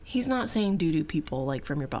He's not saying doo-doo people like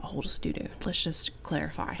from your butthole to doo-doo. Let's just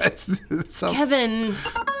clarify. So... Kevin.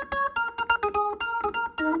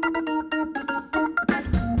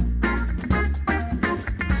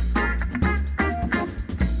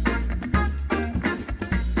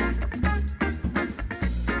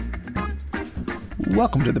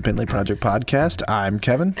 Welcome to the Penley Project Podcast. I'm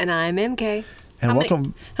Kevin. And I'm MK. And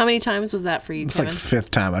welcome. How many times was that for you, It's Kevin? like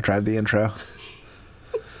fifth time I tried the intro.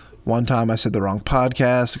 One time I said the wrong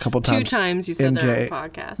podcast. A couple times. 2 times you said the wrong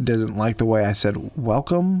podcast. Didn't like the way I said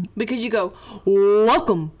welcome. Because you go,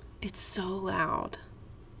 welcome. It's so loud.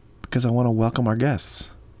 Because I want to welcome our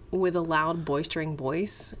guests. With a loud, boistering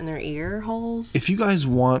voice in their ear holes. If you guys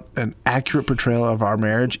want an accurate portrayal of our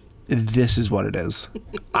marriage, this is what it is.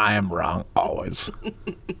 I am wrong, always.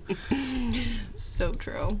 So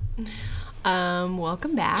true.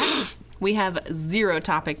 Welcome back. We have 0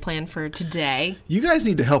 topic planned for today. You guys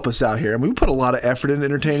need to help us out here. I mean, we put a lot of effort into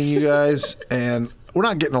entertaining you guys, and we're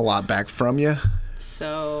not getting a lot back from you.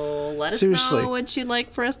 So let us Seriously. know what you'd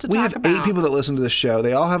like for us to talk about. We have 8 people that listen to this show.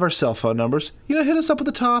 They all have our cell phone numbers. Hit us up with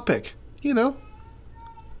a topic.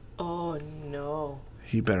 Oh, no.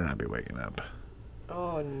 He better not be waking up.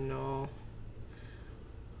 Oh, no.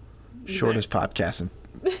 Shortest podcast in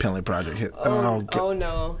Penley Project hit. Oh,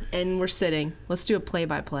 no. And we're sitting. Let's do a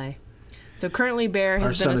play-by-play. So currently Bear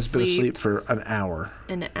has been asleep for an hour.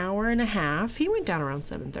 An hour and a half. He went down around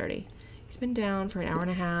 7:30. He's been down for an hour and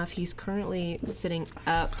a half. He's currently sitting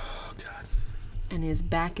up. Oh, God. And his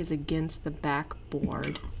back is against the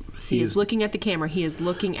backboard. He is looking at the camera. He is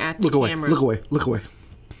looking at the camera. Look away. Look away.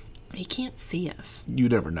 He can't see us. You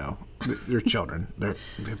never know. They're children. They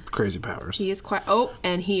have crazy powers. He is quite... Oh,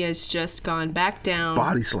 and he has just gone back down.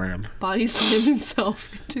 Body slam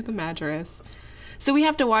himself into the mattress. So we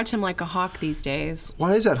have to watch him like a hawk these days.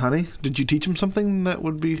 Why is that, honey? Did you teach him something that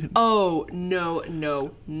would be... Oh, no.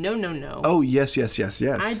 Oh, yes.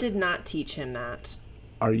 I did not teach him that.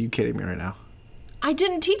 Are you kidding me right now? I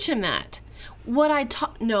didn't teach him that. What I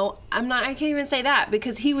taught... No, I'm not... I can't even say that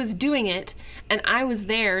because he was doing it and I was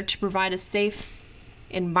there to provide a safe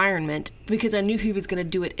environment because I knew he was going to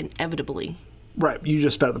do it inevitably. Right. You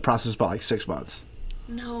just sped up the process by like 6 months.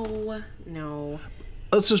 No.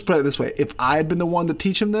 Let's just put it this way. If I had been the one to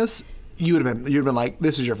teach him this, you'd have been like,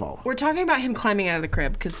 this is your fault. We're talking about him climbing out of the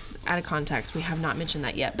crib because out of context, we have not mentioned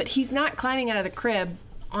that yet. But he's not climbing out of the crib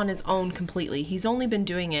on his own completely. He's only been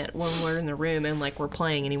doing it when we're in the room and like we're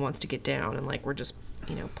playing and he wants to get down and like we're just,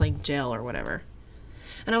 playing jail or whatever.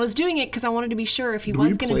 And I was doing it because I wanted to be sure if he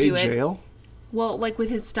was going to do it. Jail? Well, like with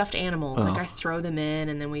his stuffed animals. Like I throw them in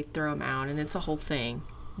and then we throw them out and it's a whole thing.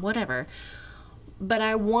 Whatever. But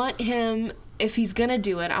I want him, if he's going to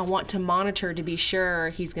do it, I want to monitor to be sure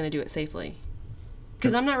he's going to do it safely.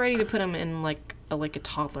 Because I'm not ready to put him in like a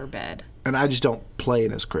toddler bed. And I just don't play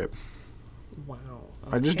in his crib. Wow.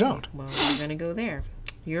 Okay. I just don't. Well, we're going to go there.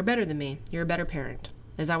 You're better than me. You're a better parent.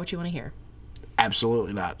 Is that what you want to hear?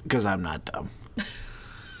 Absolutely not, because I'm not dumb.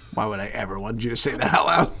 Why would I ever want you to say that out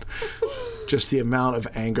loud? Just the amount of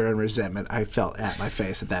anger and resentment I felt at my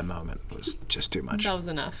face at that moment was just too much. That was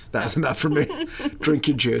enough. That was enough for me. Drink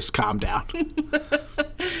your juice. Calm down.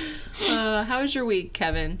 How was your week,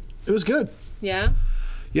 Kevin? It was good. Yeah?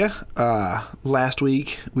 Yeah. Last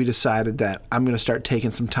week, we decided that I'm going to start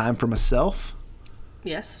taking some time for myself.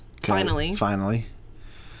 Yes. Finally.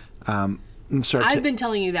 I've been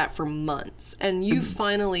telling you that for months, and you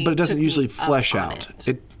finally. But it doesn't usually flesh out.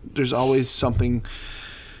 There's always something.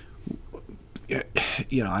 I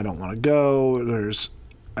don't want to go.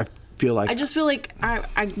 I feel like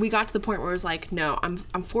we got to the point where it was like, no,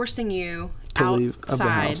 I'm forcing you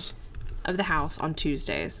outside of the house on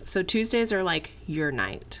Tuesdays. So Tuesdays are like your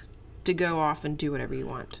night to go off and do whatever you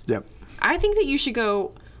want. Yep. I think that you should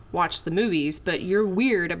go watch the movies, but you're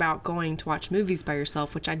weird about going to watch movies by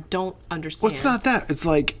yourself, which I don't understand. Well, it's not that. It's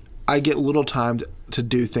like I get little time to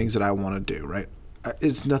do things that I want to do, right?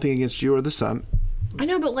 It's nothing against you or the son. I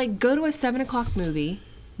know, but like go to a 7:00 movie,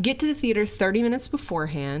 get to the theater 30 minutes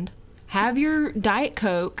beforehand, have your Diet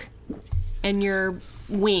Coke and your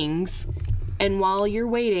wings, and while you're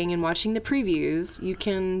waiting and watching the previews, you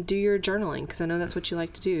can do your journaling, because I know that's what you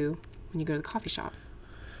like to do when you go to the coffee shop.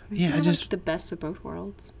 Yeah, I just... like the best of both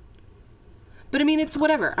worlds. But I mean, it's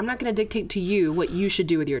whatever. I'm not going to dictate to you what you should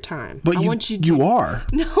do with your time. But you are.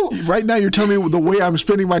 No. Right now you're telling me the way I'm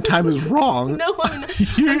spending my time is wrong. No, I'm not.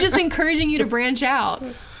 I'm just encouraging you to branch out.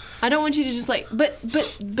 I don't want you to just like, but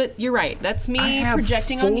you're right. That's me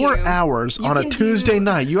projecting on you. 4 hours on a Tuesday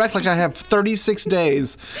night. You act like I have 36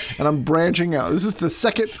 days and I'm branching out. This is the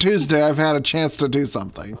second Tuesday I've had a chance to do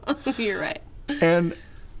something. You're right. And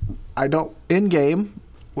I don't, in game,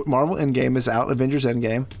 Marvel Endgame is out. Avengers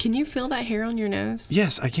Endgame. Can you feel that hair on your nose?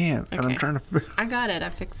 Yes, I can. Okay. And I'm trying to... I got it. I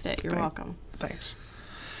fixed it. You're welcome. Thanks.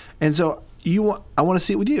 And so I want to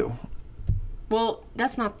see it with you. Well,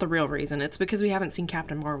 that's not the real reason. It's because we haven't seen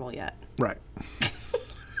Captain Marvel yet. Right.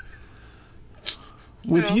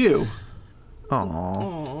 With you.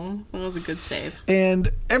 Aww. That was a good save.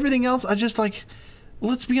 And everything else, I just like...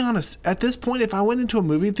 Let's be honest. At this point, if I went into a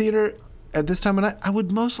movie theater at this time of night, I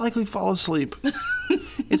would most likely fall asleep.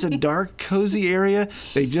 It's a dark, cozy area.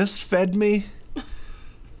 They just fed me.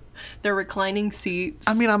 They're reclining seats.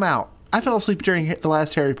 I mean, I'm out. I fell asleep during the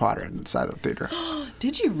last Harry Potter inside of the theater.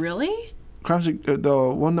 Did you really?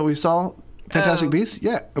 The one that we saw, Fantastic Beasts?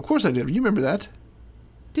 Yeah, of course I did. You remember that?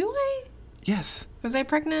 Do I? Yes. Was I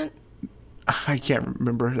pregnant? I can't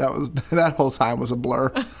remember. That whole time was a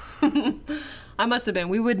blur. I must have been.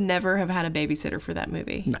 We would never have had a babysitter for that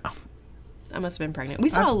movie. No. I must have been pregnant. We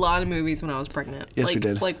saw a lot of movies when I was pregnant. Yes, we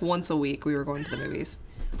did. Like once a week we were going to the movies.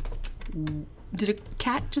 Did a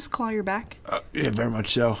cat just claw your back? Yeah, very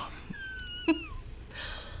much so.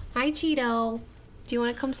 Hi, Cheeto. Do you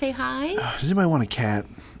want to come say hi? Does anybody want a cat?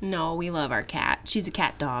 No, we love our cat. She's a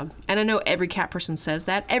cat dog. And I know every cat person says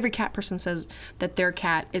that. Every cat person says that their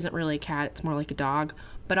cat isn't really a cat. It's more like a dog.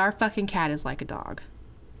 But our fucking cat is like a dog.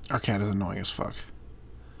 Our cat is annoying as fuck.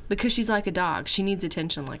 Because she's like a dog. She needs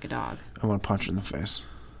attention like a dog. I want to punch her in the face.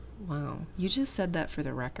 Wow. You just said that for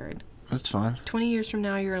the record. That's fine. 20 years from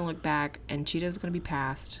now, you're going to look back, and Cheeto's going to be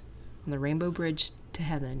passed on the Rainbow Bridge to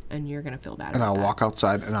heaven, and you're going to feel bad about that. And I'll that. walk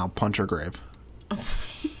outside, and I'll punch her grave. Oh,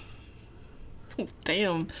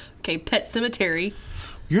 damn. Okay, Pet Cemetery.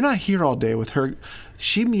 You're not here all day with her.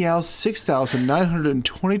 She meows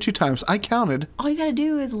 6,922 times. I counted. All you got to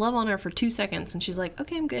do is love on her for 2 seconds, and she's like,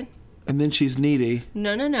 okay, I'm good. And then she's needy.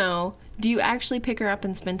 No. Do you actually pick her up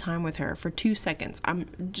and spend time with her for 2 seconds?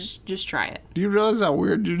 Just try it. Do you realize how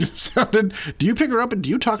weird you just sounded? Do you pick her up and do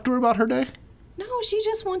you talk to her about her day? No, she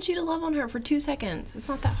just wants you to love on her for 2 seconds. It's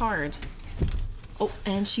not that hard. Oh,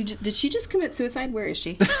 and did she just commit suicide? Where is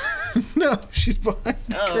she? No, she's behind.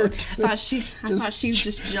 Oh, okay. I thought she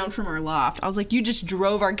just jumped from her loft. I was like, you just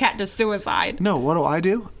drove our cat to suicide. No, what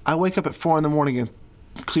do? I wake up at 4 a.m. and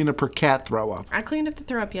clean up her cat throw up. I cleaned up the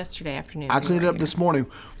throw up yesterday afternoon. I cleaned it up this morning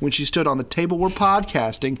when she stood on the table we're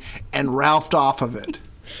podcasting and ralphed off of it.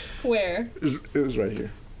 Where? It was right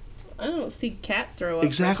here. I don't see cat throw up.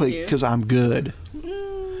 Exactly, because I'm good.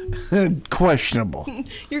 Questionable.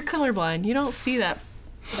 You're colorblind. You don't see that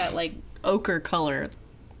like ochre color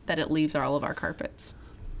that it leaves all of our carpets.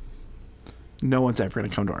 No one's ever going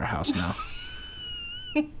to come to our house now.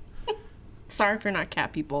 Sorry if you're not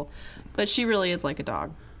cat people, but she really is like a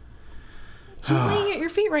dog. She's laying at your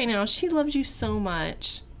feet right now. She loves you so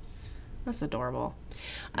much. That's adorable.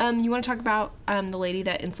 You want to talk about the lady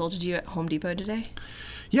that insulted you at Home Depot today?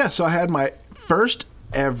 Yeah, so I had my first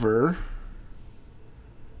ever...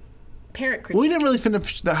 Parent critique. Well, we didn't really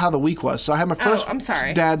finish how the week was. So I had my first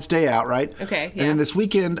dad's day out, right? Okay, yeah. And then this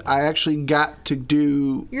weekend, I actually got to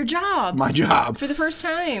do... Your job. My job. For the first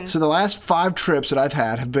time. So the last 5 trips that I've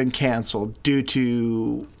had have been canceled due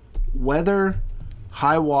to weather,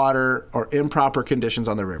 high water, or improper conditions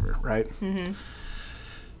on the river, right? Mm-hmm.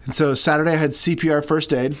 And so Saturday I had CPR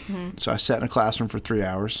first aid. Mm-hmm. So I sat in a classroom for 3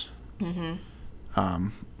 hours. Mm-hmm.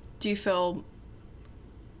 Do you feel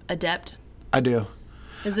adept? I do.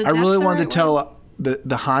 I really wanted to tell the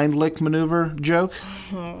Heimlich maneuver joke.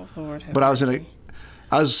 Oh, Lord. But I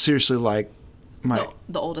was seriously like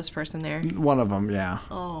the oldest person there. One of them, yeah.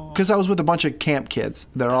 Oh. Because I was with a bunch of camp kids.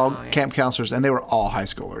 They're all camp counselors, and they were all high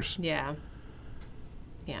schoolers. Yeah.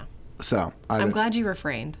 Yeah. So I'm glad you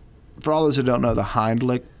refrained. For all those who don't know the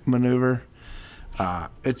Heimlich maneuver,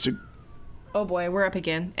 it's a... Oh boy, we're up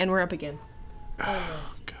again, and we're up again.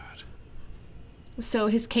 Oh God. So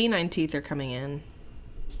his canine teeth are coming in.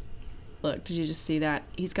 Look, did you just see that?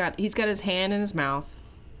 He's got his hand in his mouth.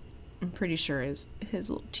 I'm pretty sure his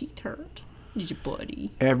little teeth hurt. Did you,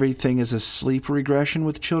 buddy? Everything is a sleep regression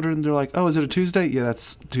with children. They're like, oh, is it a Tuesday? Yeah,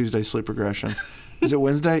 that's Tuesday sleep regression. Is it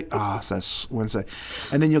Wednesday? That's Wednesday.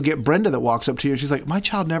 And then you'll get Brenda that walks up to you and she's like, my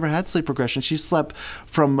child never had sleep regression. She slept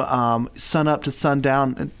from sun up to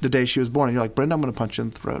sundown the day she was born. And you're like, Brenda, I'm going to punch you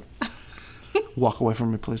in the throat. Walk away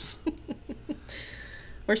from me, please.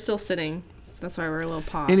 We're still sitting. That's why we're a little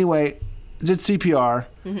paused. Anyway, did CPR.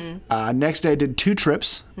 Mm-hmm. Next day, I did 2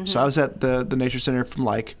 trips. Mm-hmm. So I was at the nature center from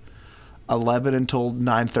like 11 until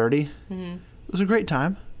 9:30. Mm-hmm. It was a great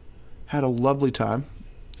time. Had a lovely time.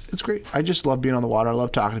 It's great. I just love being on the water. I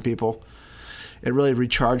love talking to people. It really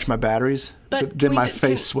recharged my batteries. But then my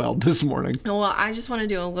face swelled this morning. Well, I just want to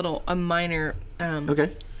do a minor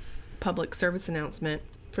public service announcement.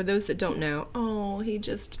 For those that don't know, he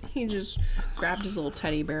just grabbed his little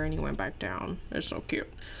teddy bear and he went back down. It's so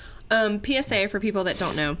cute. PSA for people that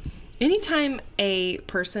don't know. Anytime a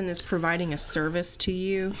person is providing a service to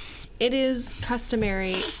you, it is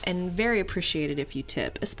customary and very appreciated if you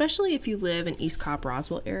tip, especially if you live in East Cobb,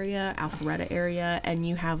 Roswell area, Alpharetta area, and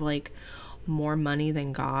you have like more money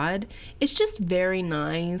than God. It's just very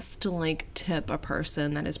nice to like tip a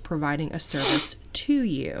person that is providing a service to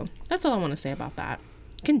you. That's all I want to say about that.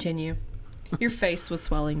 Continue. Your face was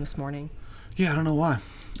swelling this morning. Yeah, I don't know why.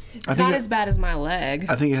 It's not as bad as my leg.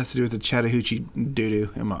 I think it has to do with the Chattahoochee doo-doo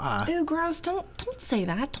in my eye. Ew, gross. Don't say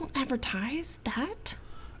that. Don't advertise that.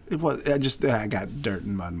 I got dirt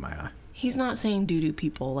and mud in my eye. He's not saying doo-doo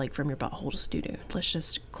people like from your butthole to doo-doo. Let's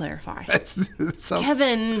just clarify.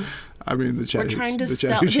 Kevin. I mean, the Chattahoochee. We're trying to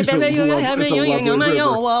sell. It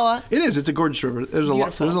is. It's a gorgeous river. There's a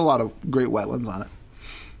lot of great wetlands on it.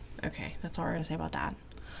 Okay, that's all we're going to say about that.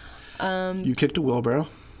 You kicked a wheelbarrow.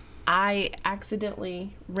 I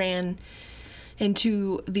accidentally ran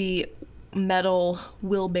into the metal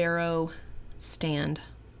wheelbarrow stand.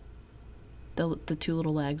 The two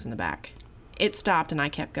little legs in the back. It stopped and I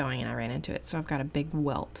kept going and I ran into it. So I've got a big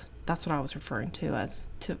welt. That's what I was referring to as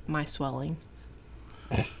to my swelling.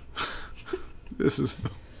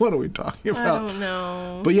 What are we talking about? I don't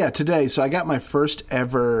know. But yeah, today, so I got my first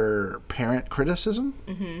ever parent criticism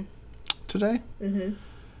today. Mm-hmm.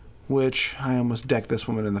 Which I almost decked this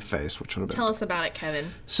woman in the face, which would have been... Tell us about it,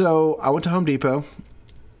 Kevin. So I went to Home Depot.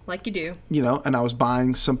 Like you do. And I was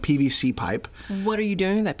buying some PVC pipe. What are you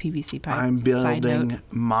doing with that PVC pipe? I'm building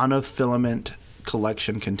monofilament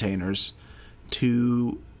collection containers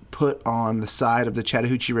to put on the side of the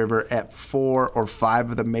Chattahoochee River at 4 or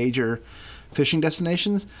 5 of the major fishing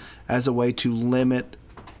destinations as a way to limit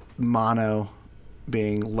mono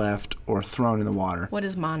being left or thrown in the water. What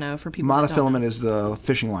is mono for people that don't know? Monofilament is the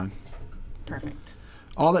fishing line. Perfect.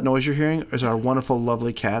 All that noise you're hearing is our wonderful,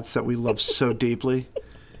 lovely cats that we love so deeply.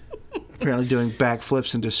 Apparently doing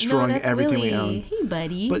backflips and destroying everything we own. Hey,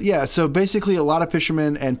 buddy. But yeah, so basically a lot of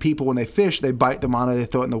fishermen and people, when they fish, they bite the mono, they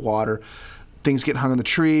throw it in the water. Things get hung on the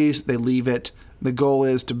trees, they leave it. The goal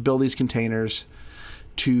is to build these containers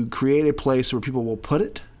to create a place where people will put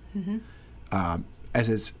it as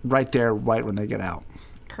it's right there, right when they get out.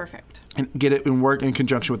 Perfect. And get it and work in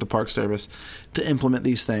conjunction with the Park Service to implement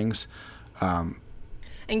these things. And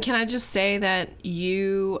can I just say that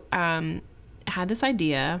you had this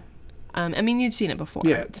idea. I mean, you'd seen it before.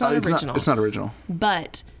 Yeah, it's not original. It's not original.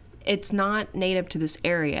 But it's not native to this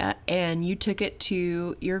area, and you took it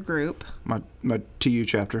to your group. My TU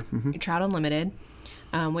chapter. Mm-hmm. Trout Unlimited,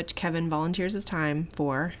 which Kevin volunteers his time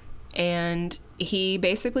for. And he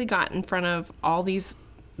basically got in front of all these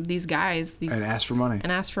guys. And asked for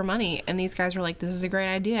money. And these guys were like, this is a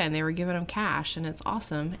great idea. And they were giving him cash, and it's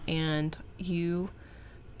awesome. And you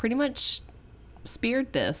pretty much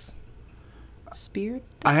speared this.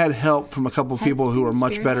 I had help from a couple of people who were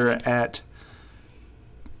much better at...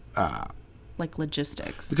 like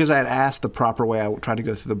logistics. Because I had asked the proper way. I tried to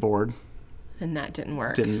go through the board. And that didn't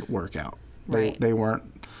work. Didn't work out. Right. They weren't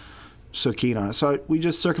so keen on it. So we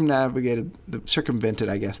just circumvented,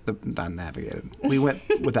 I guess, not navigated. We went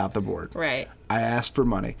without the board. Right. I asked for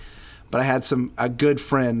money. But I had some good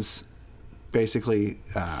friends basically...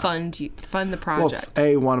 fund the project.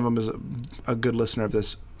 Well, one of them is a good listener of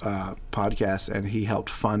this podcast, and he helped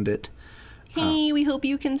fund it. Hey, we hope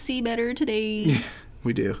you can see better today.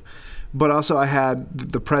 We do. But also I had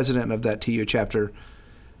the president of that TU chapter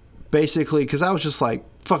basically, because I was just like,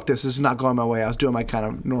 fuck this is not going my way. I was doing my kind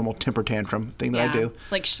of normal temper tantrum thing that I do.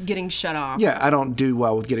 Like getting shut off. Yeah, I don't do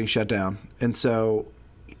well with getting shut down. And so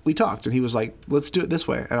we talked, and he was like, let's do it this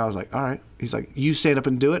way. And I was like, all right. He's like, you stand up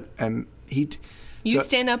and do it. And You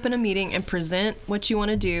stand up in a meeting and present what you want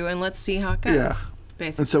to do, and let's see how it goes. Yeah.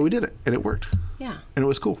 Basically. And so we did it, and it worked. Yeah. And it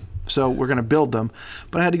was cool. So we're going to build them.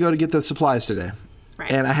 But I had to go to get the supplies today.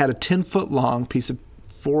 Right. And I had a 10-foot long piece of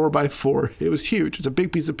 4x4. It was huge. It's a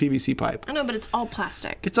big piece of PVC pipe. I know, but it's all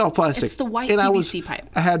plastic. It's all plastic. It's the white PVC pipe.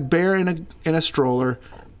 I had Bear in a stroller.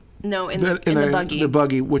 No, in the buggy. The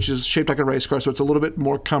buggy, which is shaped like a race car, so it's a little bit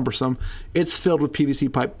more cumbersome. It's filled with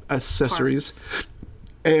PVC pipe accessories. Parts.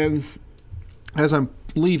 And as I'm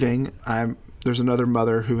leaving, there's another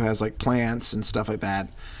mother who has like plants and stuff like that.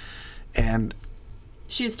 And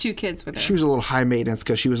she has 2 kids with her. She was a little high maintenance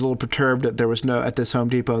because she was a little perturbed that there was at this Home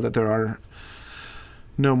Depot that there are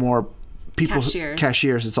no more people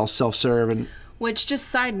cashiers. It's all self-serve. Which, just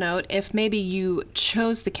side note, if maybe you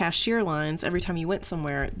chose the cashier lines every time you went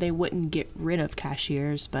somewhere, they wouldn't get rid of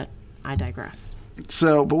cashiers, but I digress.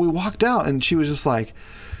 So, but we walked out and she was just like,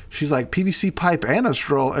 she's like, PVC pipe and a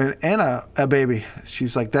stroll and a baby.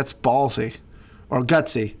 She's like, that's ballsy or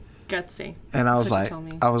gutsy. Gutsy. And I was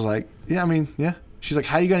like, yeah, I mean, yeah. She's like,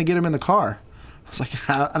 how are you going to get him in the car? I was like,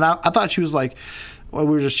 and I thought she was like, well,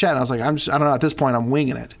 we were just chatting. I was like, I don't know. At this point, I'm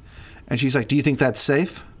winging it. And she's like, do you think that's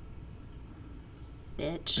safe?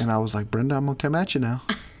 Bitch. And I was like, Brenda, I'm going to come at you now.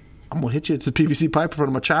 I'm going to hit you with the PVC pipe in front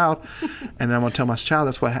of my child. And then I'm going to tell my child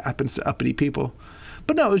that's what happens to uppity people.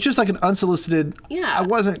 But no, it was just like an unsolicited. Yeah. I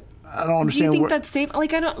don't understand. Do you think that's safe?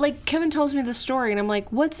 Like, I don't, like, Kevin tells me the story and I'm like,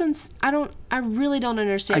 I really don't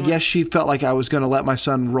understand. I guess she felt like I was going to let my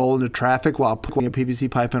son roll into traffic while putting a PVC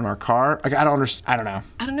pipe in our car. Like, I don't understand. I don't know.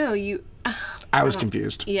 I don't know. I was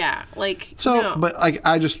confused. Yeah. Like, so, no. But like,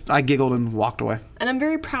 I giggled and walked away. And I'm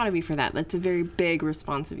very proud of you for that. That's a very big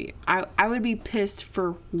response of you. I would be pissed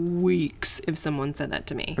for weeks if someone said that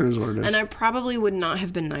to me. It is what it is. And I probably would not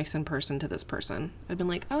have been nice in person to this person. I'd been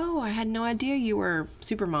like, oh, I had no idea you were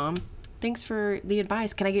super mom. Thanks for the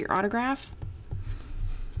advice. Can I get your autograph?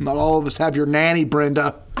 Not all of us have your nanny,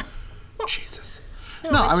 Brenda. Jesus.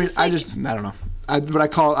 No, I mean, I don't know. I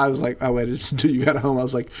was like, I waited until you got home. I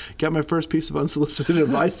was like, got my first piece of unsolicited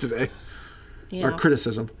advice today. Yeah. Or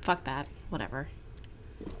criticism. Fuck that. Whatever.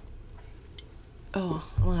 Oh,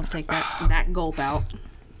 I'm going to have to take that gulp out.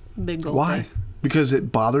 Big gulp. Why? Because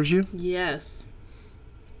it bothers you? Yes.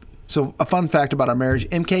 So, a fun fact about our marriage,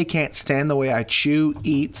 MK can't stand the way I chew,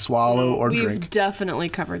 eat, swallow, or drink. We've definitely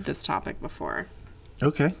covered this topic before.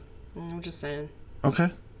 Okay. I'm just saying.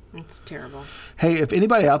 Okay. It's terrible. Hey, if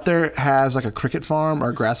anybody out there has like a cricket farm or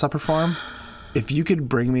a grasshopper farm, if you could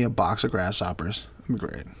bring me a box of grasshoppers, that'd be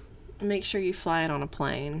great. Make sure you fly it on a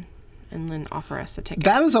plane and then offer us a ticket.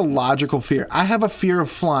 That is a logical fear. I have a fear of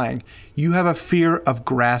flying. You have a fear of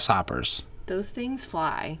grasshoppers. Those things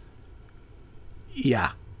fly.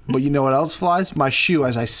 Yeah. But you know what else flies? My shoe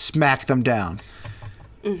as I smack them down.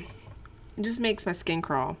 It just makes my skin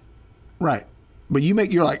crawl. Right. But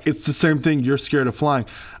you're like, it's the same thing. You're scared of flying.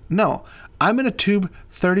 No. I'm in a tube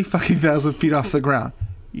 30,000 feet off the ground.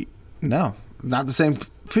 No. Not the same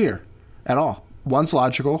fear at all. One's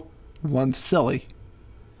logical. One's silly.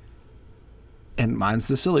 And mine's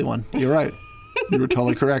the silly one. You're right. You were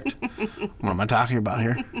totally correct. What am I talking about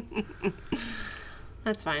here?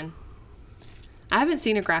 That's fine. I haven't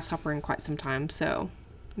seen a grasshopper in quite some time, so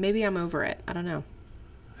maybe I'm over it. I don't know.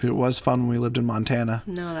 It was fun when we lived in Montana.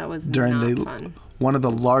 No, that was not fun. One of the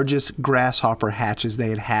largest grasshopper hatches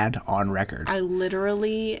they had on record. I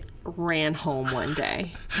literally ran home one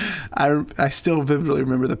day. I still vividly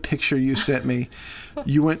remember the picture you sent me.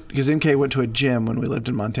 You went, because MK went to a gym when we lived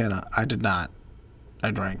in Montana. I did not. I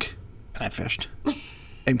drank and I fished.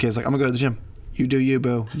 MK's like, I'm going to go to the gym. You do you,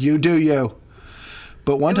 boo. You do you.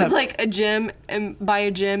 But one time. It was like a gym, and by a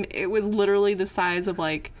gym, it was literally the size of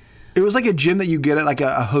like. It was like a gym that you get at like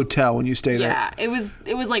a hotel when you stay there. Yeah, it was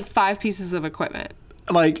like 5 pieces of equipment.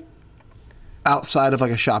 Like outside of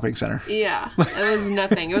like a shopping center. Yeah, it was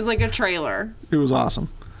nothing. It was like a trailer. It was awesome.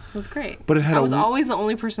 It was great. But I was always the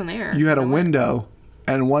only person there. You had a window,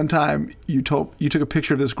 and one time you took a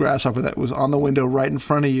picture of this grasshopper that was on the window right in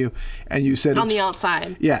front of you, and you said on the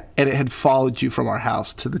outside. Yeah, and it had followed you from our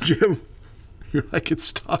house to the gym. You're like, it's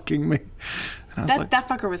stalking me. That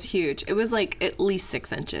fucker was huge. It was like at least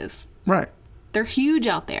 6 inches. Right. They're huge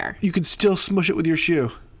out there. You could still smush it with your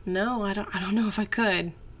shoe. No, I don't know if I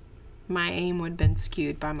could. My aim would have been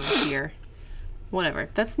skewed by my fear. Whatever.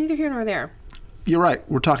 That's neither here nor there. You're right.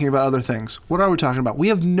 We're talking about other things. What are we talking about? We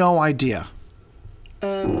have no idea.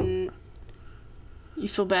 You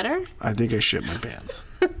feel better? I think I shit my pants.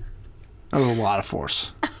 That was a lot of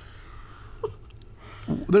force.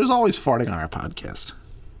 There's always farting on our podcast.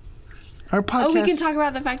 Our podcast. Oh, we can talk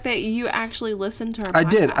about the fact that you actually listened to our podcast. I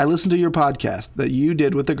did. I listened to your podcast that you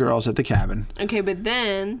did with the girls at the cabin. Okay, but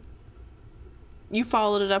then you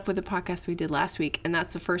followed it up with the podcast we did last week, and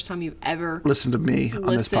that's the first time you've ever listened to me on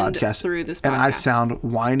this podcast. Through this podcast. And I sound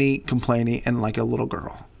whiny, complainy, and like a little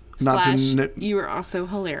girl. You were also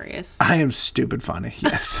hilarious. I am stupid funny,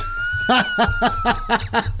 yes.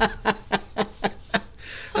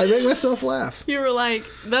 I make myself laugh. You were like,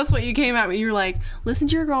 that's what you came at me. You were like, listen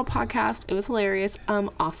to your girl podcast. It was hilarious.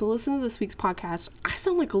 Also listen to this week's podcast. I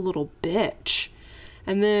sound like a little bitch.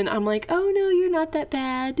 And then I'm like, oh no, you're not that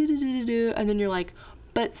bad. And then you're like,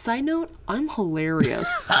 but side note, I'm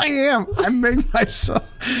hilarious. I am. I make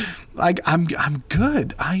myself like I'm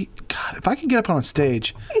good. God, if I could get up on a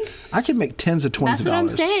stage, I could make tens of $20s. That's what I'm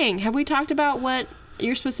saying. Have we talked about what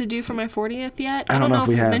you're supposed to do for my 40th yet? I don't know if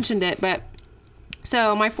we mentioned it, but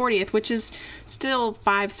so my 40th, which is still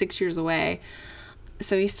 5-6 years away,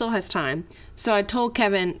 So he still has time. So I told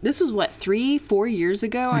Kevin, this was what, 3-4 years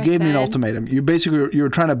ago? You gave me an ultimatum. You were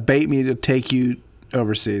trying to bait me to take you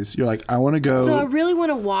overseas. You're like, I want to go. So I really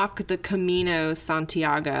want to walk the Camino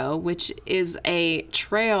Santiago, which is a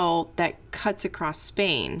trail that cuts across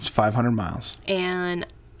Spain. It's 500 miles. And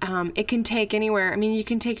it can take anywhere. I mean, you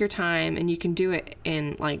can take your time and you can do it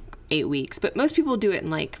in like 8 weeks, but most people do it in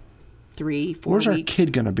like 3-4 weeks. Where's our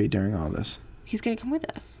kid going to be during all this? He's going to come with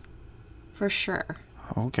us. For sure.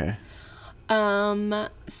 Okay.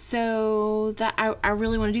 So that I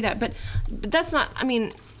really want to do that, but that's not, I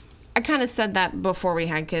mean, I kind of said that before we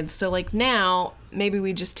had kids. So like now maybe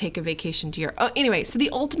we just take a vacation to Europe. Oh, anyway, so the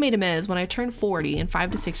ultimatum is when I turn 40 in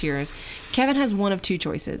 5 to 6 years, Kevin has one of two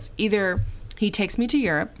choices. Either he takes me to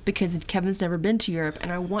Europe because Kevin's never been to Europe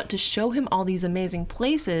and I want to show him all these amazing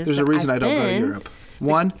places. There's a reason I don't go to Europe.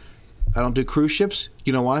 One, I don't do cruise ships.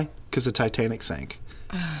 You know why? Because the Titanic sank.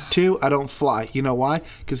 2, I don't fly. You know why?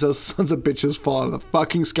 Because those sons of bitches fall out of the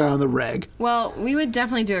fucking sky on the reg. Well, we would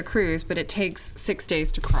definitely do a cruise, but it takes 6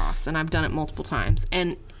 days to cross, and I've done it multiple times.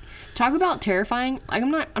 And talk about terrifying. Like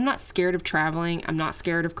I'm not scared of traveling. I'm not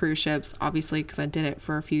scared of cruise ships, obviously, because I did it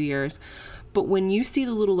for a few years. But when you see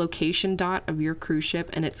the little location dot of your cruise ship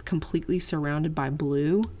and it's completely surrounded by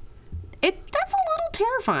blue, that's a little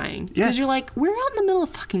terrifying. Yeah. Because you're like, we're out in the middle of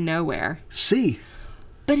fucking nowhere. See.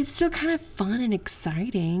 But it's still kind of fun and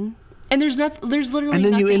exciting. And there's literally and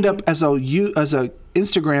then nothing. You end up as a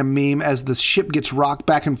Instagram meme as the ship gets rocked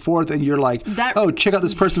back and forth and you're like, oh, check out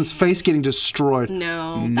this person's face getting destroyed.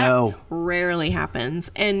 No. That rarely happens.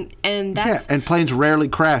 And that's... Yeah, and planes rarely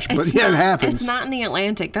crash, but it happens. It's not in the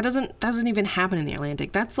Atlantic. That doesn't even happen in the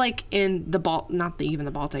Atlantic. That's like in the even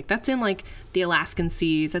the Baltic. That's in like the Alaskan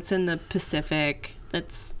seas. That's in the Pacific.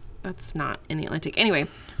 That's not in the Atlantic. Anyway,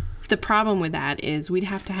 the problem with that is we'd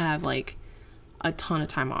have to have like a ton of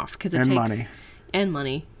time off because it takes money. And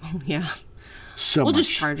money. Yeah. We'll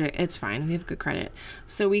just charge it. It's fine. We have good credit.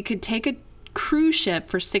 So we could take a cruise ship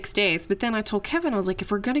for 6 days. But then I told Kevin, I was like, if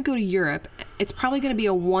we're going to go to Europe, it's probably going to be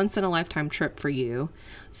a once in a lifetime trip for you.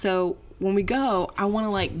 So when we go, I want to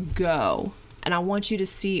like go and I want you to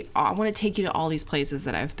see, I want to take you to all these places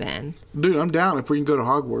that I've been. Dude, I'm down if we can go to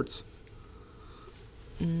Hogwarts.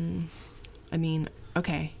 I mean,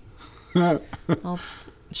 okay. Well,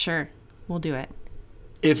 sure. We'll do it.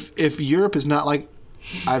 If Europe is not like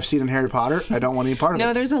I've seen in Harry Potter, I don't want any part of it.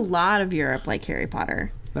 No, there's a lot of Europe like Harry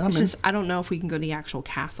Potter. It's just I don't know if we can go to the actual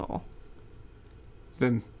castle.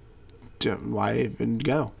 Then why even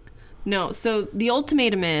go? No, so the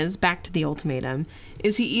ultimatum is, back to the ultimatum,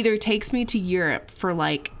 is he either takes me to Europe for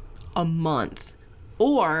like a month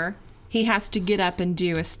or he has to get up and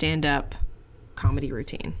do a stand-up comedy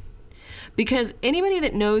routine. Because anybody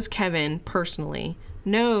that knows Kevin personally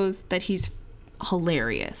knows that he's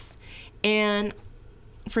hilarious. And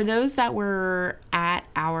for those that were at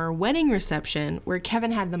our wedding reception where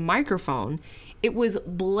Kevin had the microphone, it was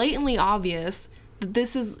blatantly obvious that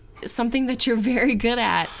this is something that you're very good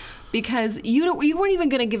at because you weren't even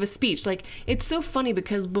going to give a speech. Like, it's so funny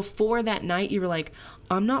because before that night you were like,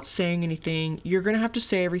 I'm not saying anything. You're going to have to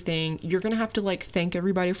say everything. You're going to have to like thank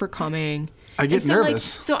everybody for coming. I get nervous.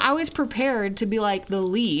 So I was prepared to be like the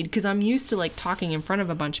lead because I'm used to like talking in front of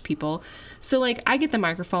a bunch of people. So like I get the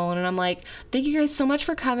microphone and I'm like, thank you guys so much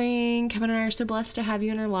for coming. Kevin and I are so blessed to have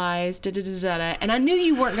you in our lives. Da, da, da, da, da. And I knew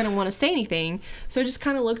you weren't going to want to say anything. So I just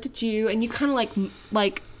kind of looked at you and you kind of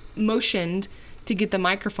like motioned to get the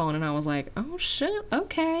microphone. And I was like, oh shit,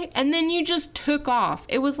 okay. And then you just took off.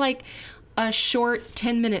 It was like a short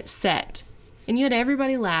 10-minute set. And you had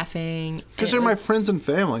everybody laughing. Because they're my friends and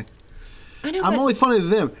family. I know, I'm only funny to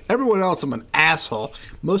them. Everyone else, I'm an asshole.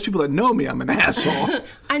 Most people that know me, I'm an asshole.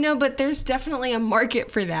 I know, but there's definitely a market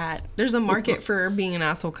for that. There's a market for being an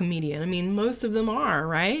asshole comedian. I mean, most of them are,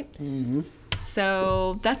 right? Mm-hmm.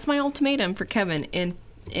 So that's my ultimatum for Kevin in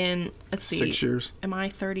let's see. 6 years. Am I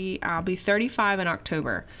 30? I'll be 35 in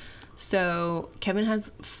October. So Kevin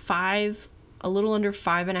has a little under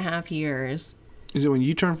 5.5 years. Is it when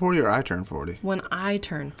you turn 40 or I turn 40? When I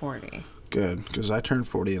turn 40. Good, because I turned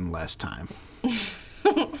 40 in less time.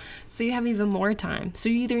 So you have even more time. So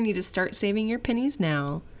you either need to start saving your pennies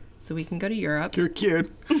now so we can go to Europe. You're a kid.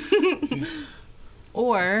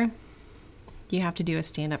 Or you have to do a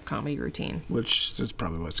stand-up comedy routine. Which is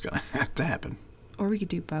probably what's going to have to happen. Or we could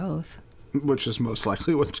do both. Which is most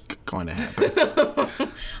likely what's going to happen.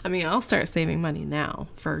 I mean, I'll start saving money now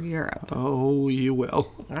for Europe. Oh, you will.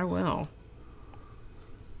 I will.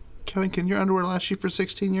 Kevin, can your underwear last you for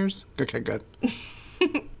 16 years? Okay, good.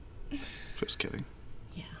 Just kidding.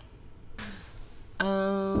 Yeah.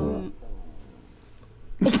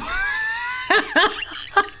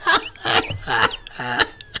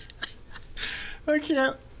 I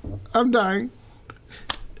can't. I'm dying.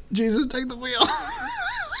 Jesus, take the wheel.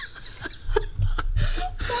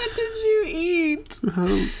 What did you eat?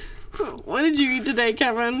 What did you eat today,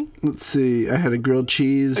 Kevin? Let's see. I had a grilled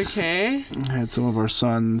cheese. Okay. I had some of our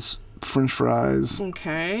son's French fries.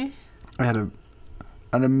 Okay. I had an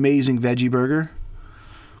amazing veggie burger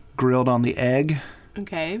grilled on the egg.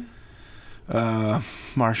 Okay.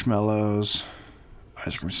 Marshmallows,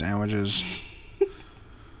 ice cream sandwiches.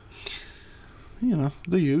 You know,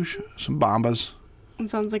 the usual. Some Bombas. It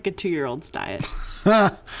sounds like a 2-year-old's diet.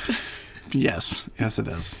 Yes, it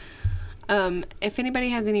is. If anybody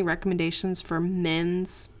has any recommendations for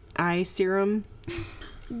men's eye serum,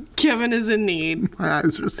 Kevin is in need. My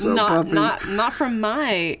eyes are so puffy. Not from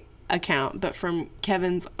my account, but from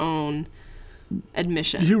Kevin's own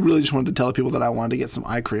admission. You really just wanted to tell people that I wanted to get some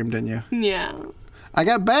eye cream, didn't you? Yeah. I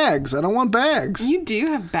got bags. I don't want bags. You do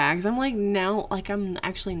have bags. I'm like, now, like, I'm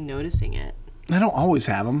actually noticing it. I don't always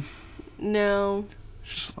have them. No.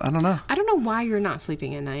 Just, I don't know. I don't know why you're not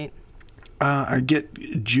sleeping at night. I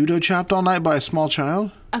get judo chopped all night by a small child.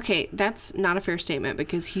 Okay, that's not a fair statement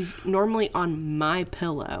because he's normally on my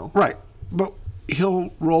pillow. Right. But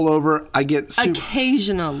he'll roll over. I get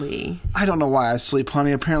occasionally. I don't know why I sleep,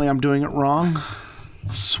 honey. Apparently I'm doing it wrong.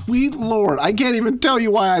 Sweet Lord. I can't even tell you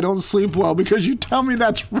why I don't sleep well because you tell me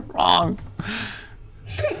that's wrong.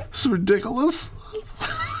 It's ridiculous.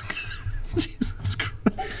 Jesus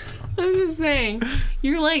Christ. I'm just saying.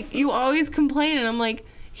 You're like, you always complain and I'm like,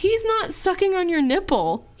 he's not sucking on your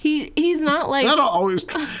nipple. He's not like... I don't always...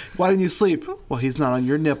 Why didn't you sleep? Well, he's not on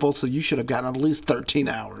your nipple, so you should have gotten at least 13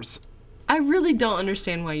 hours. I really don't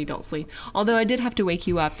understand why you don't sleep. Although I did have to wake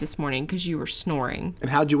you up this morning because you were snoring. And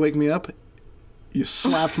how'd you wake me up? You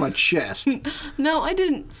slapped my chest. No, I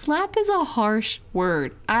didn't. Slap is a harsh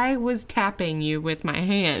word. I was tapping you with my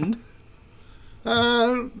hand.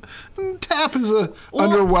 Tap is a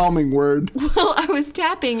underwhelming word. Well, I was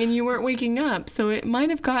tapping and you weren't waking up, so it might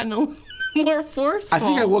have gotten a little more forceful. I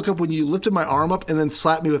think I woke up when you lifted my arm up and then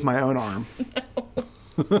slapped me with my own arm.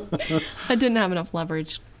 No. I didn't have enough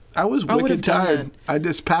leverage. I was wicked tired. I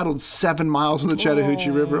just paddled 7 miles in the Chattahoochee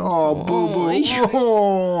River. Oh, boo-boo.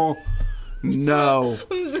 Oh, no.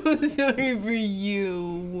 I'm so sorry for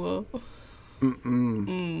you.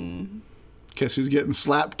 Guess who's getting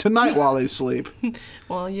slapped tonight while they sleep?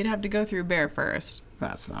 Well, you'd have to go through Bear first.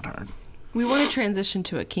 That's not hard. We want to transition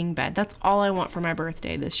to a king bed. That's all I want for my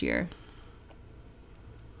birthday this year.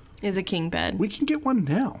 Is a king bed. We can get one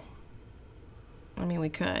now. I mean, we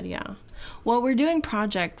could, yeah. Well, we're doing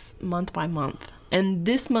projects month by month. And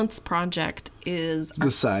this month's project is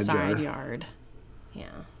the side yard.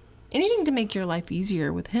 Yeah. Anything to make your life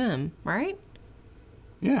easier with him, right?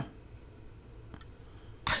 Yeah.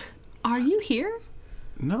 Are you here?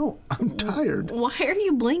 No, I'm tired. Why are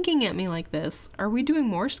you blinking at me like this? Are we doing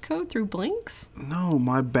Morse code through blinks? No,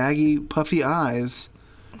 my baggy, puffy eyes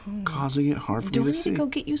causing it hard for me to see. Do I need to go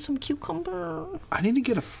get you some cucumber? I need to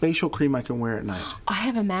get a facial cream I can wear at night. I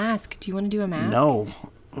have a mask. Do you want to do a mask? No.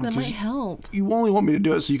 That might help. You only want me to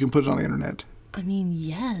do it so you can put it on the internet. I mean,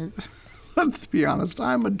 yes. Let's be honest.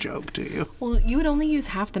 I'm a joke to you. Well, you would only use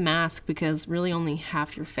half the mask because really only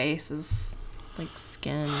half your face is like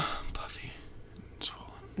skin. Puffy.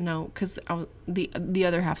 Swollen. No, because the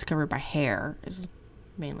other half's covered by hair is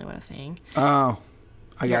mainly what I'm saying. Oh.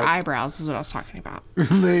 Your eyebrows is what I was talking about.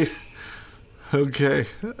 Okay.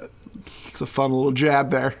 It's a fun little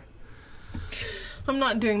jab there. I'm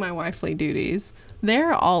not doing my wifely duties.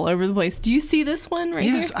 They're all over the place. Do you see this one right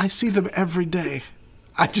here? Yes, I see them every day.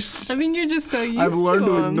 I mean, you're just so used to them. I've learned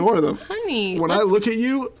to ignore them. Honey. When I look at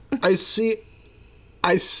you, I see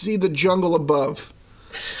the jungle above.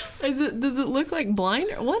 Does it look like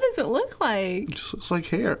blind? What does it look like? It just looks like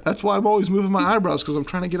hair. That's why I'm always moving my eyebrows, because I'm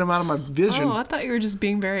trying to get them out of my vision. Oh, I thought you were just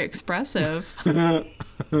being very expressive. And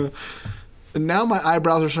now my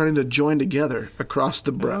eyebrows are starting to join together across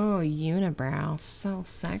the brow. Oh, unibrow. So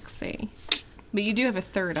sexy. But you do have a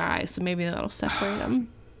third eye, so maybe that'll separate them.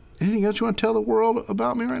 Anything else you want to tell the world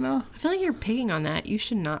about me right now? I feel like you're picking on that. You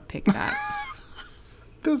should not pick that.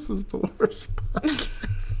 This is the worst part.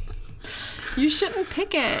 You shouldn't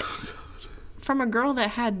pick it from a girl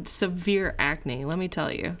that had severe acne, let me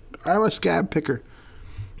tell you. I'm a scab picker.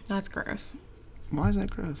 That's gross. Why is that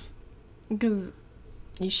gross? Because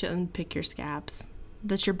you shouldn't pick your scabs.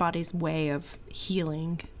 That's your body's way of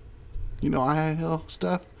healing. You know I heal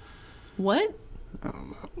stuff? What? I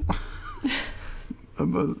don't know.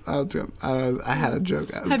 I had a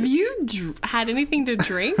joke. Have you had anything to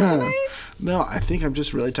drink tonight? No, I think I'm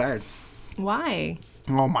just really tired. Why?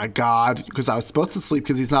 Oh my God. Because I was supposed to sleep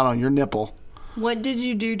because he's not on your nipple. What did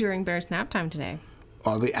you do during Bear's nap time today?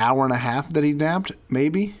 the hour and a half that he napped,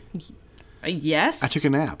 maybe. Yes. I took a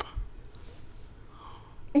nap.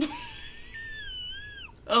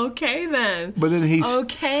 Okay then. But then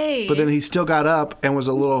he still got up and was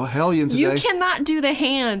a little hellion today. You cannot do the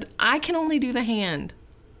hand. I can only do the hand.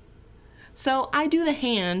 So I do the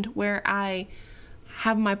hand where I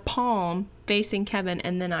have my palm facing Kevin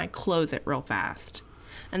and then I close it real fast.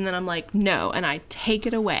 And then I'm like, no, and I take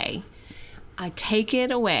it away.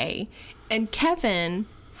 And Kevin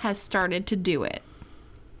has started to do it.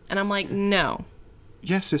 And I'm like, no.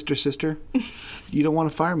 Yeah, sister. You don't want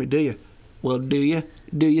to fire me, do you? Well, do you?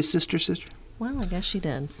 Do you, sister? Well, I guess she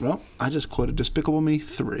did. Well, I just quoted Despicable Me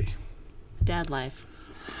 3. Dad life.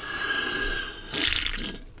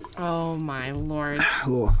 Oh, my Lord. A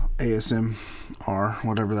little ASMR,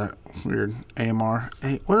 whatever that weird AMR.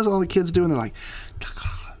 Hey, what does all the kids do? And they're like,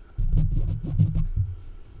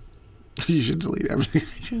 you should delete everything.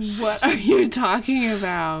 What are you talking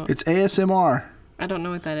about? It's ASMR. I don't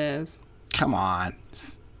know what that is. Come on.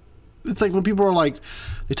 It's like when people are like,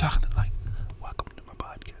 they talk, they're like, welcome to my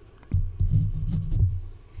podcast.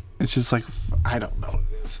 It's just like, I don't know what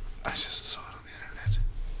it is. I just saw it on the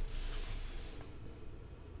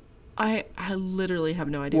internet. I literally have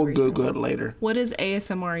no idea. We'll Google it later. What does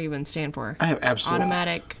ASMR even stand for? I have absolutely.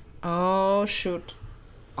 Automatic. Oh, shoot.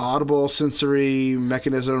 Audible sensory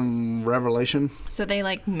mechanism revelation. So they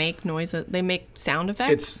like make noises. They make sound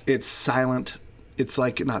effects. It's silent. It's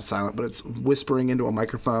like not silent, but it's whispering into a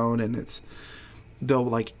microphone, and they'll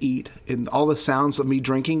like eat, and all the sounds of me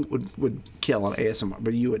drinking would kill on ASMR,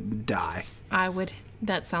 but you would die. I would.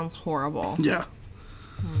 That sounds horrible. Yeah.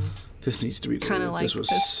 This needs to be kind of like this was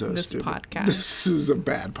so this stupid. Podcast. This is a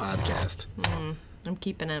bad podcast. I'm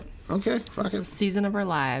keeping it. Okay, fuck it. This is the season of our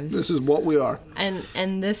lives. This is what we are.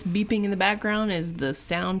 And this beeping in the background is the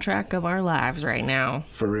soundtrack of our lives right now.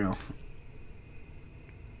 For real.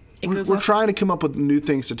 We're trying to come up with new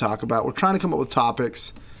things to talk about. We're trying to come up with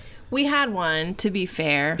topics. We had one, to be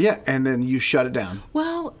fair. Yeah, and then you shut it down.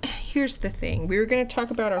 Well, here's the thing. We were going to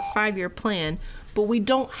talk about our 5-year plan, but we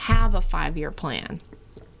don't have a 5-year plan.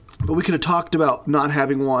 But we could have talked about not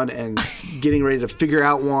having one and getting ready to figure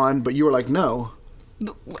out one, but you were like, no.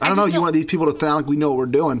 I don't know. You want these people to sound like we know what we're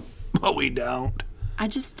doing, but we don't. I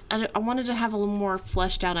wanted to have a little more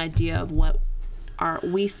fleshed out idea of what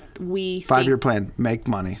we 5-year plan. Make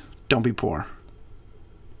money. Don't be poor.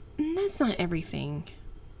 That's not everything.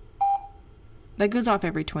 That goes off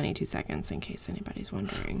every 22 seconds, in case anybody's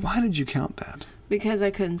wondering. Why did you count that? Because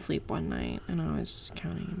I couldn't sleep one night, and I was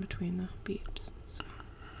counting in between the beeps. So.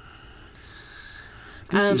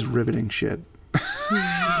 This is riveting shit.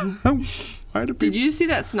 Did you see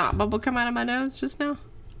that snot bubble come out of my nose just now?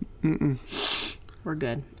 Mm-mm. We're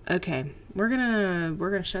good. Okay, we're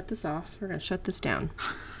gonna shut this off. We're gonna shut this down.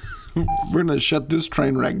 We're gonna shut this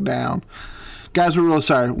train wreck down, guys. We're really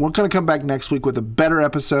sorry. We're gonna come back next week with a better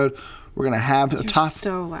episode. We're gonna have a topic.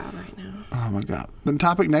 So loud right now. Oh my god. The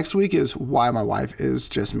topic next week is why my wife is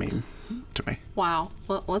just mean to me. Wow.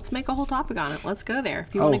 Well, let's make a whole topic on it. Let's go there.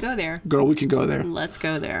 If you want to go there, girl, we can go there. Let's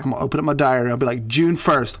go there. I'm gonna open up my diary. I'll be like June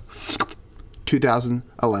 1st,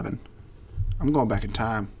 2011. I'm going back in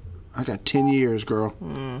time. I got 10 years, girl.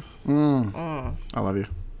 I love you.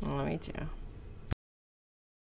 Oh, me too.